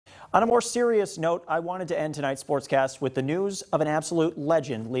On a more serious note, I wanted to end tonight's sportscast with the news of an absolute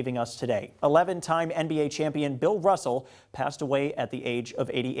legend leaving us today. 11-time NBA champion Bill Russell passed away at the age of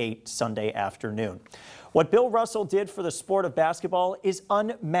 88 Sunday afternoon. What Bill Russell did for the sport of basketball is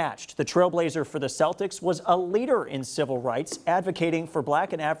unmatched. The trailblazer for the Celtics was a leader in civil rights, advocating for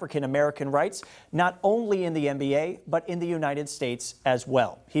Black and African American rights, not only in the NBA, but in the United States as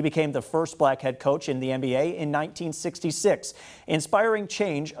well. He became the first Black head coach in the NBA in 1966, inspiring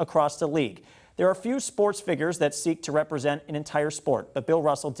change across the league. There are few sports figures that seek to represent an entire sport, but Bill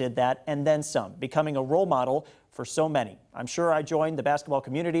Russell did that and then some, becoming a role model for so many. I'm sure I joined the basketball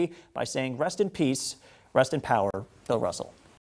community by saying rest in peace, rest in power, Bill Russell.